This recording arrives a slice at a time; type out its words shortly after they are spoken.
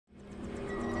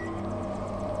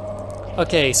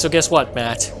Okay, so guess what,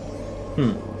 Matt?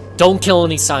 Don't kill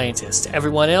any scientists.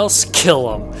 Everyone else,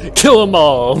 kill them. Kill them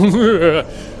all.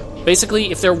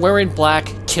 Basically, if they're wearing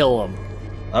black, kill them.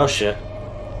 Oh shit.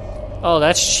 Oh,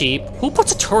 that's cheap. Who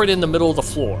puts a turret in the middle of the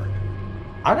floor?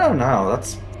 I don't know.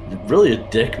 That's really a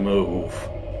dick move.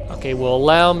 Okay, well,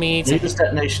 allow me to... Use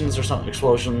detonations or something,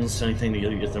 explosions, anything to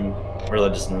get them, or they're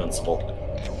just invincible.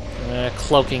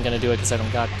 Cloak ain't gonna do it because I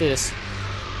don't got this.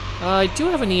 I do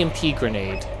have an EMP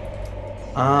grenade.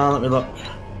 Let me look.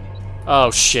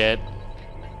 Oh, shit.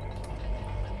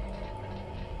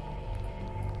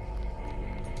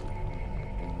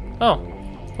 Oh.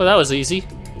 Well, that was easy.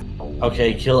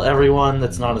 Okay, kill everyone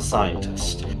that's not a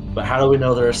scientist. But how do we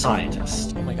know they're a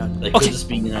scientist? Oh my god. They could just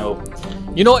be, you know...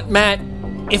 You know what, Matt?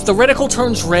 If the reticle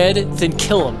turns red, then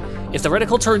kill him. If the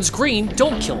reticle turns green,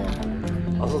 don't kill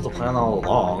him. That was the plan all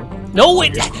along. No,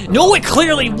 it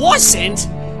clearly wasn't!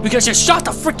 Because you shot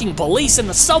the freaking police in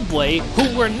the subway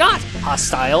who were not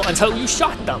hostile until you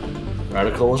shot them.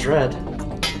 Reticle was red.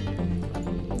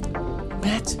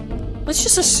 Matt, let's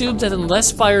just assume that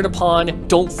unless fired upon,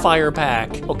 don't fire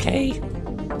back, okay?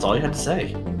 That's all you had to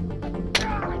say.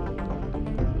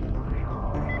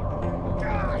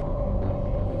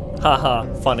 Haha,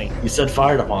 funny. You said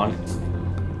fired upon.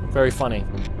 Very funny.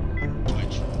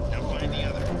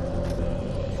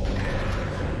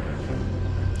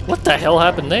 What the hell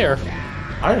happened there?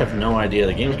 I have no idea.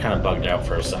 The game's kind of bugged out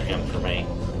for a second for me.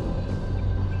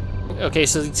 Okay,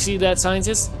 so you see that,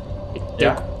 scientist?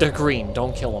 They're green.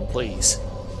 Don't kill them, please.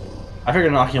 I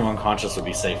figured knocking him unconscious would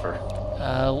be safer.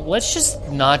 Let's just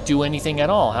not do anything at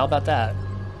all. How about that?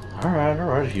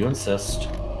 Alright, if you insist.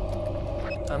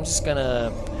 I'm just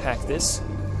gonna hack this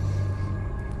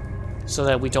so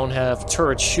that we don't have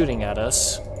turrets shooting at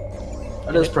us.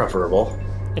 That is preferable.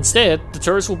 Instead, the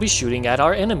turrets will be shooting at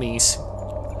our enemies.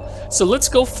 So let's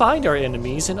go find our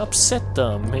enemies and upset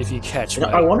them, if you catch me.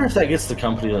 I wonder if that gets the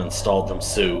company that installed them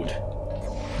sued.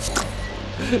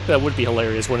 That would be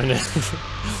hilarious, wouldn't it?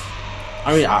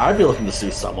 I mean, I'd be looking to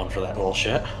sue someone for that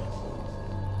bullshit.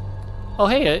 Oh,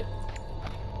 hey,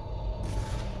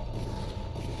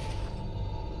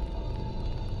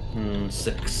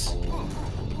 6.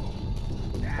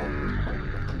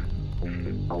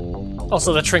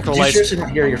 Also, the trinket Did you lights... seriously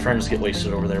not hear your friends get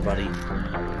wasted over there, buddy?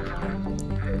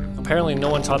 Apparently no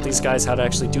one taught these guys how to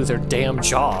actually do their damn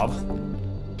job.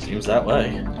 Seems that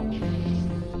way.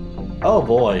 Oh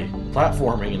boy,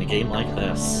 platforming in a game like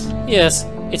this. Yes,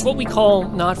 it's what we call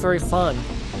not very fun.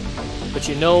 But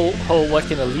you know what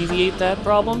can alleviate that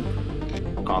problem?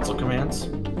 Console commands?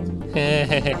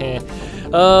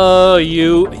 Oh,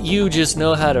 you just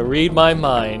know how to read my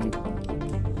mind.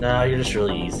 No, you're just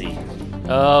really easy.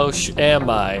 Oh, am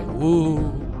I? Woo.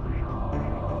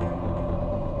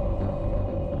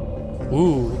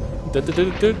 Woo. Da da da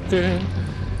da da.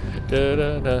 Da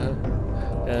da da.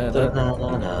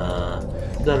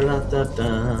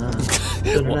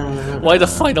 Why the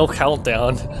final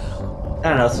countdown? I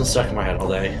don't know, it's been stuck in my head all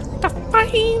day. The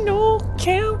final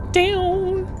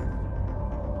countdown.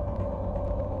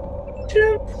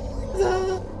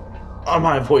 Oh,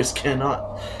 my voice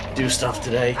cannot do stuff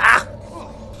today. Ah!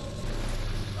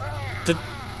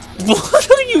 What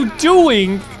are you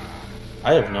doing?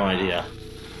 I have no idea.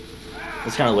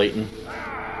 It's kind of waiting.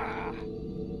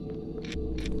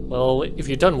 Well, if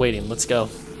you're done waiting, let's go.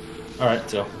 Alright,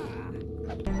 let's go.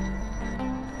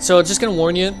 So, just gonna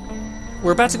warn you,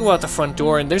 we're about to go out the front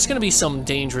door, and there's gonna be some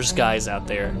dangerous guys out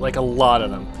there. Like, a lot of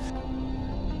them.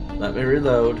 Let me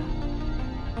reload.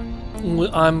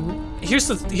 Here's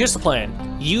the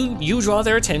plan. You draw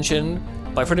their attention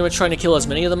by pretty much trying to kill as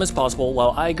many of them as possible,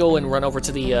 while I go and run over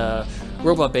to the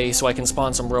robot base so I can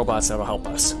spawn some robots that'll help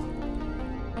us.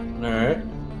 Alright.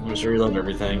 I'm just reload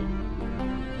everything.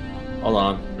 Hold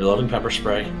on. Reloading pepper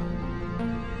spray.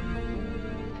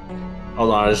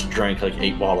 Hold on, I just drank like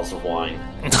 8 bottles of wine.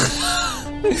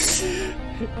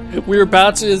 We're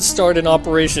about to start an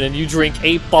operation and you drink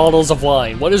 8 bottles of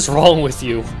wine. What is wrong with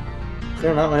you?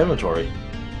 Clearing out my inventory.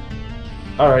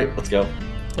 Alright, let's go.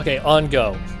 Okay, on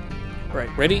go. Right,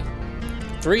 ready?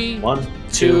 3, 1,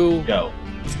 2, go.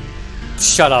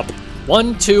 Shut up.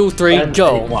 1, 2, 3, And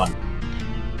go. 1.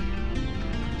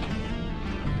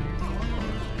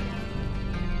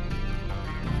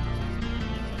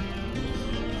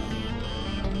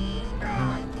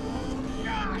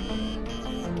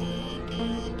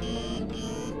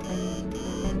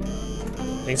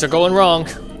 Things are going wrong.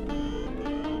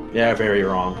 Yeah, very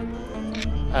wrong.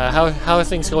 How are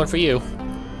things going for you?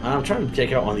 I'm trying to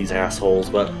take out one of these assholes,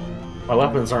 but my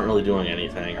weapons aren't really doing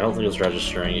anything. I don't think it's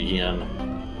registering again.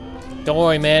 Don't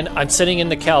worry, man. I'm sitting in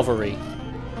the cavalry.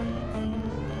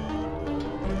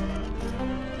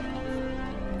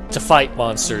 To fight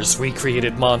monsters, we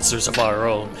created monsters of our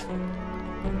own.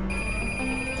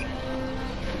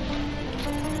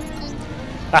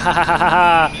 Ha ha ha ha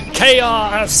ha!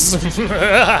 Chaos!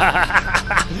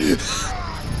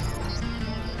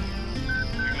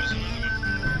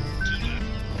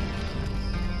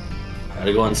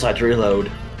 Gotta go inside to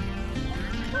reload.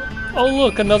 Oh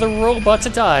look, another robot to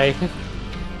die.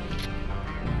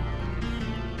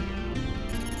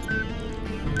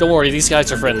 Don't worry, these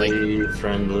guys are friendly.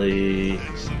 Friendly.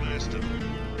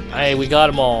 Hey, we got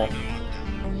them all.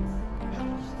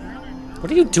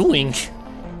 What are you doing?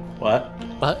 What?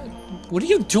 What are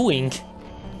you doing?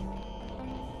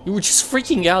 You were just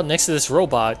freaking out next to this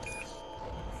robot.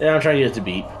 Yeah, I'm trying to get it to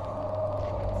beep.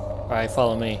 Alright,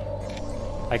 follow me.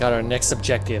 I got our next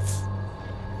objective.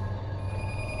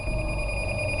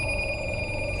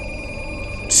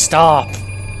 Stop!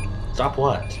 Stop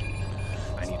what?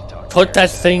 Put that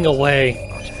thing away.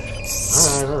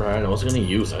 Alright, I wasn't gonna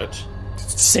use it.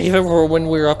 Save it for when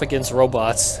we're up against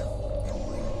robots.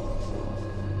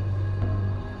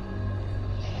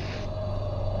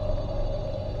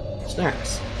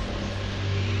 Snacks.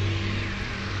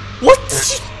 What?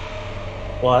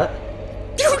 What?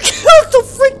 You killed the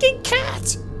freaking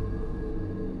cat!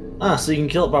 Ah, so you can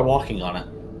kill it by walking on it.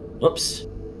 Whoops.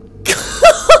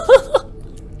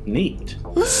 Neat.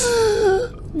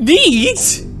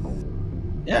 Neat?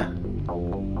 Yeah.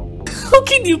 How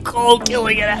can you call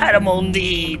killing an animal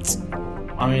neat?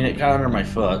 I mean, it got under my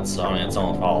foot, so I mean, it's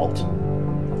own fault.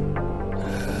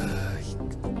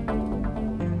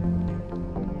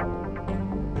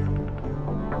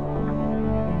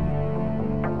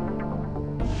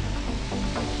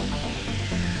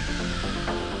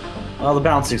 Well, the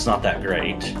bouncing's not that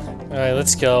great. Alright,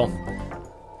 let's go.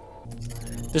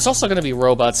 There's also gonna be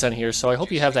robots in here, so I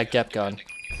hope you have that Gep gun.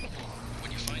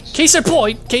 Case in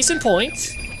point! Case in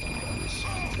point!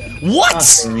 What?!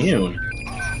 Ah, immune.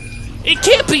 It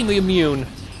can't be immune!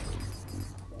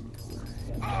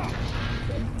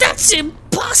 That's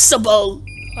impossible!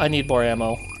 I need more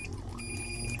ammo.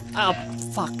 Oh,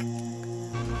 fuck.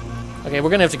 Okay, we're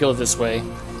gonna have to go this way.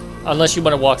 Unless you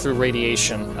want to walk through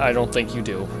radiation. I don't think you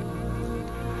do.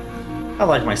 I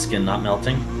like my skin not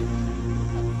melting.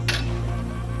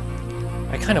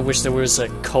 I kind of wish there was a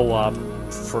co-op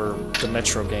for the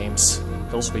Metro games.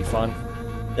 Those would be fun.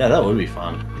 Yeah, that would be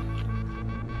fun.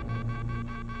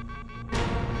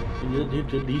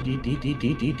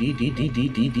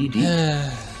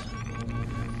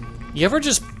 You ever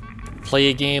just play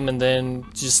a game and then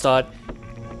just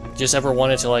ever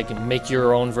wanted to like make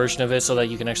your own version of it so that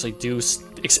you can actually do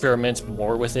experiments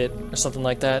more with it or something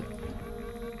like that?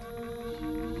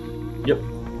 Yep.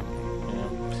 Yeah.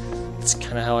 It's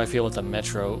kind of how I feel with the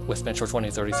Metro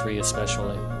 2033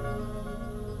 especially.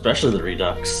 Especially the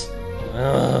Redux.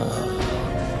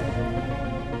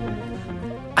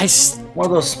 One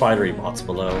of those spidery bots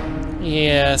below.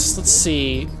 Yes, let's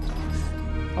see.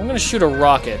 I'm gonna shoot a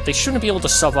rocket. They shouldn't be able to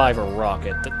survive a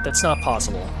rocket. That's not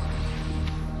possible.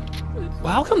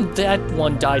 Well, how come that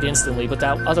one died instantly, but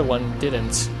that other one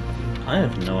didn't? I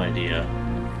have no idea.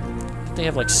 Did they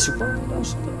have like super armor or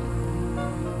something?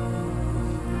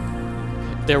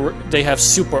 They have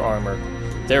super armor.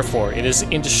 Therefore, it is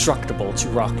indestructible to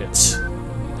rockets,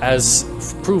 as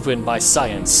proven by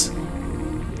science.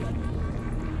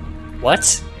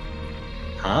 What?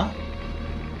 Huh?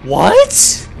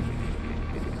 What?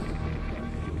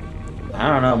 I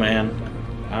don't know, man.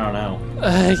 I don't know.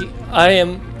 I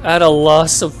am at a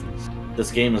loss of...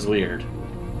 This game is weird.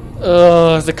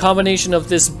 The combination of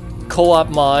this co-op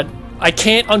mod... I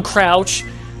can't uncrouch!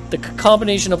 The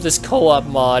combination of this co-op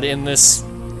mod and this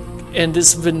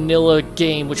vanilla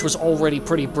game, which was already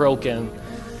pretty broken.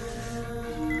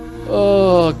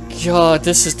 Oh god,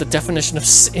 this is the definition of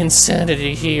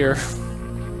insanity here.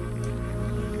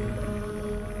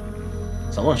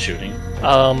 Someone's shooting.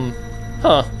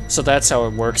 Huh. So that's how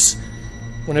it works.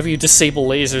 Whenever you disable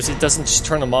lasers, it doesn't just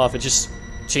turn them off, it just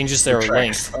changes their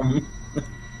length.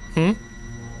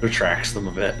 Retracts them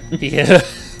a bit. Yeah.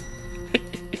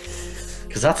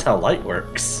 Because that's how light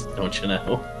works, don't you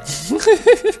know?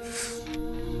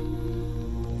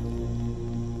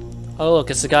 Oh look,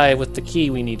 it's the guy with the key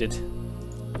we needed.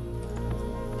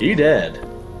 He dead.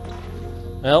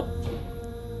 Well.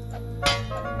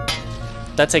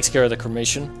 That takes care of the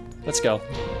cremation. Let's go.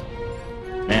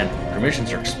 Man,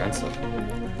 cremations are expensive.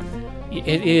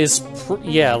 It is,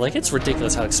 yeah, like it's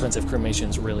ridiculous how expensive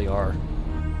cremations really are.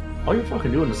 All you're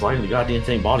fucking doing is lighting the goddamn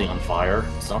thing body on fire.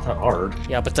 It's not that hard.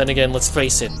 Yeah, but then again, let's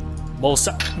face it.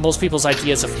 Most people's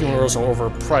ideas of funerals are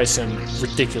overpriced and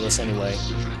ridiculous anyway.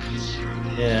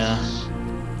 Yeah.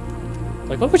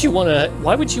 Like, why would you want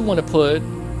to put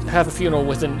have a funeral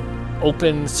with an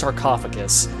open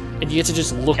sarcophagus, and you get to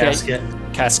just look at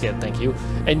casket. Thank you,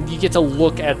 and you get to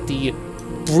look at the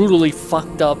brutally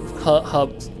fucked up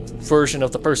version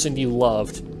of the person you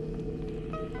loved.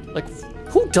 Like,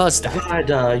 who does that? If I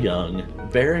die young,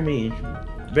 bury me.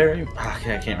 I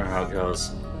can't remember how it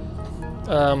goes.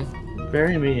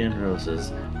 Bury me in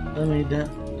roses. Let me down.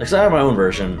 Because I have my own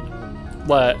version.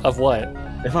 What? Of what?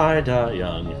 If I die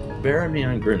young, bury me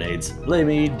on grenades. Lay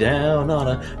me down on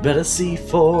a bed of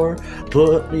C4.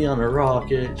 Put me on a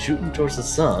rocket, shooting towards the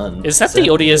sun. Is that the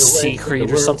ODST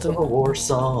Creed or something? A war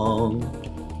song.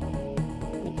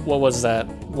 What was that?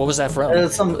 What was that from?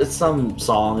 It's some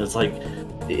song. It's like,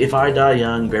 if I die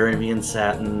young, bury me in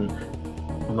satin.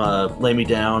 Lay me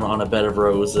down on a bed of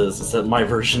roses. So my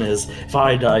version is, if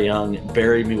I die young,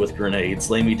 bury me with grenades,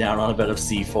 lay me down on a bed of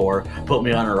C4, put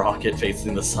me on a rocket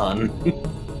facing the sun.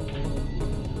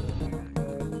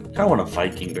 I want a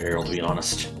Viking burial, to be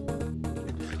honest.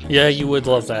 Yeah, you would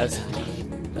love that.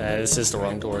 This is the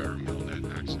wrong door.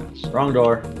 Wrong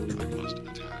door.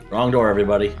 Wrong door,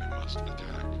 everybody.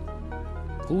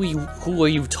 Who are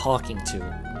you talking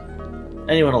to?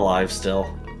 Anyone alive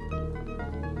still?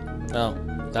 Oh.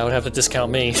 That would have to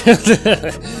discount me.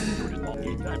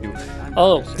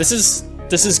 Oh, this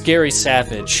is Gary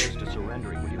Savage.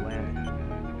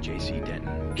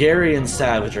 Gary and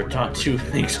Savage are not two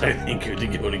things I think are to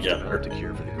go together.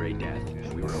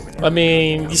 I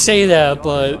mean, you say that,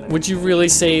 but would you really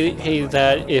say, hey,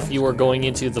 that if you were going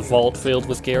into the vault filled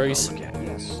with Garys?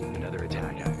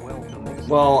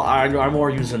 Well, I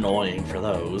more use annoying for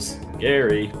those.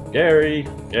 Gary. Gary.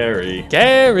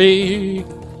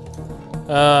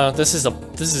 This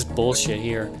is bullshit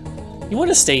here. You want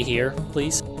to stay here,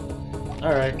 please?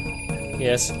 Alright.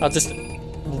 Yes, I'll just...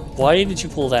 Why did you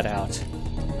pull that out?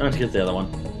 I'm going to get the other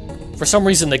one. For some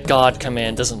reason, the God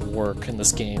command doesn't work in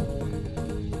this game.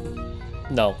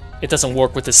 No, it doesn't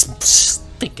work with this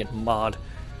stinking mod.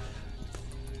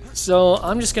 So,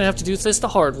 I'm just gonna have to do this the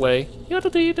hard way.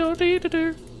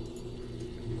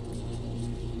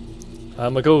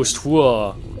 I'm a ghost.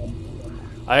 Whoa.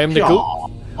 I am the ghost.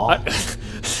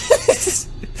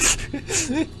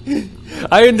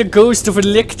 I am the ghost of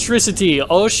electricity.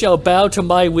 All shall bow to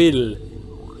my will.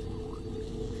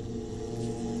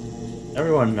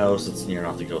 Everyone knows that you're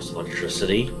not the ghost of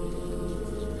electricity.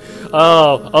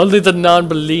 Oh, only the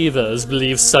non-believers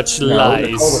believe such lies.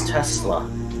 No, call the Tesla.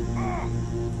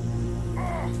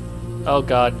 Oh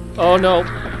god. Oh no.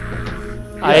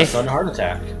 Yes, on a heart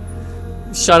attack.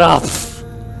 Shut up.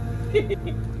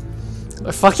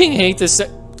 I fucking hate this.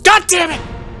 God damn it!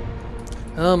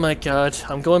 Oh my god.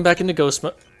 I'm going back into ghost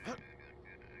mode.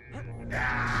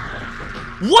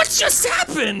 What just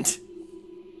happened?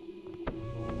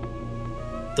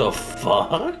 The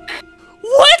fuck?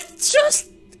 What just...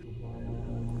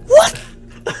 What?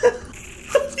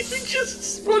 You just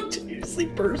spontaneously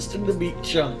burst into meat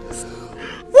chunks.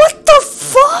 What the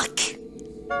fuck?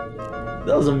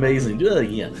 That was amazing. Do that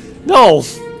again. No.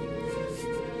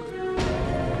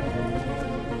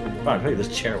 Fine, take this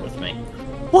chair with me.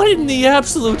 What in the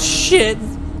absolute shit?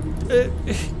 That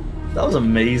was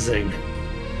amazing.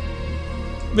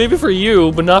 Maybe for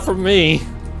you, but not for me.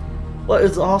 Well,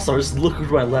 it's awesome. I just looked to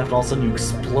my left, all of a sudden you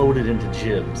exploded into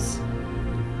gibs.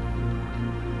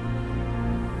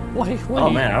 Why? Oh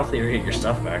man, I don't think you're getting your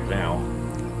stuff back now.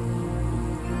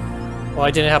 Well,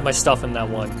 I didn't have my stuff in that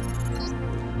one.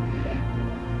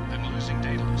 I'm losing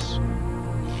Daedalus.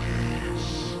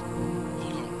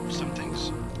 Hold on,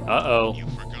 something's... Uh-oh. You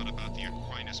forgot about the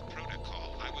Aquinas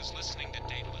protocol. I was listening to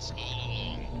Daedalus all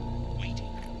along, waiting.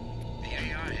 The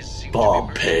AI seemed Bob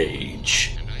to be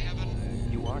Page. and I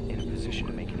haven't... You aren't in a position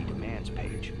to make any demands,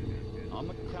 Paige. On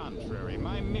the contrary,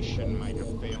 my mission might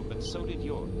have failed, but so did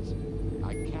yours.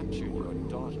 I captured your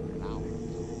daughter now.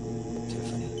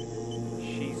 Tiffany,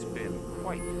 she's been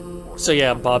quite... So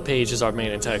yeah, Bob Page is our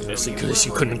main antagonist, in case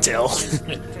you couldn't tell.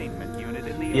 entertainment unit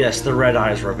in the... Yes, the red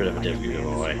eyes were a bit of a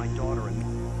giveaway. My daughter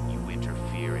and you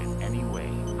interfere in any way,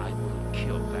 I will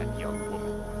kill that young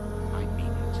woman. I mean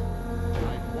it.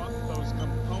 I want those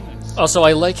components. Also,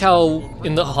 I like how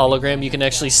in the hologram you can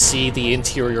actually see the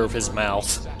interior of his mouth.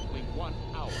 Exactly 1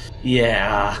 hour.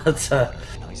 Yeah, that's a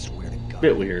I swear to God.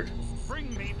 bit weird.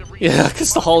 Bring me the Yeah,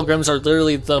 because the holograms are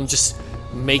literally them just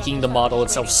making the model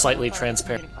itself slightly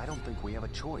transparent. I don't think we have a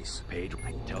choice, Paige.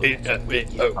 I tell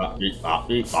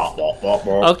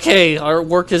Okay, our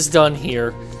work is done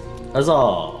here.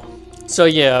 Huzzah! So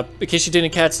yeah, in case you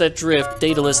didn't catch that drift,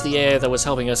 Daedalus, the AI that was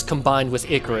helping us, combined with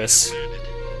Icarus. You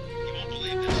won't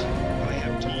believe this, but I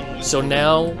have Tom with So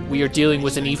now, we are dealing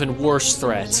with an even worse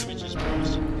threat. Savage's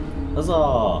promise.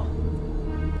 Huzzah!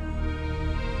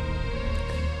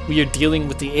 We are dealing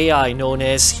with the AI known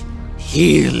as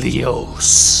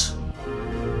Helios.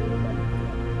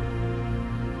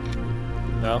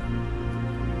 No?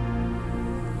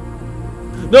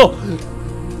 No!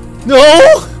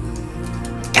 No!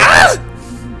 Ah!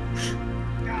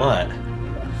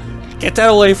 What? Get that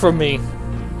away from me.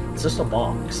 It's just a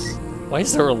box. Why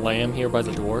is there a lamb here by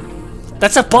the door?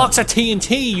 That's a box of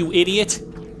TNT, you idiot!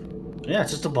 Yeah,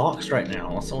 it's just a box right now,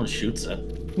 unless someone shoots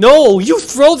it. No! You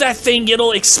throw that thing,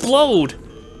 it'll explode!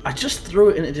 I just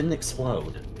threw it and it didn't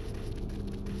explode.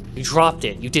 You dropped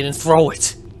it. You didn't throw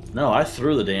it. No, I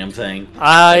threw the damn thing.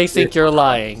 I think you're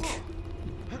lying.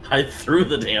 I threw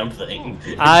the damn thing.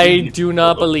 I do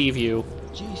not believe you.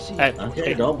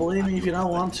 Okay, don't believe me if you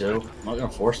don't want to. I'm not gonna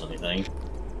force anything.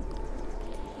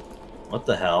 What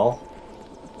the hell?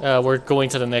 We're going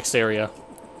to the next area.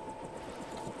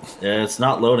 Yeah, it's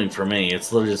not loading for me.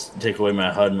 It's literally just take away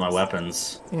my HUD and my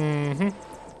weapons. Mm-hmm.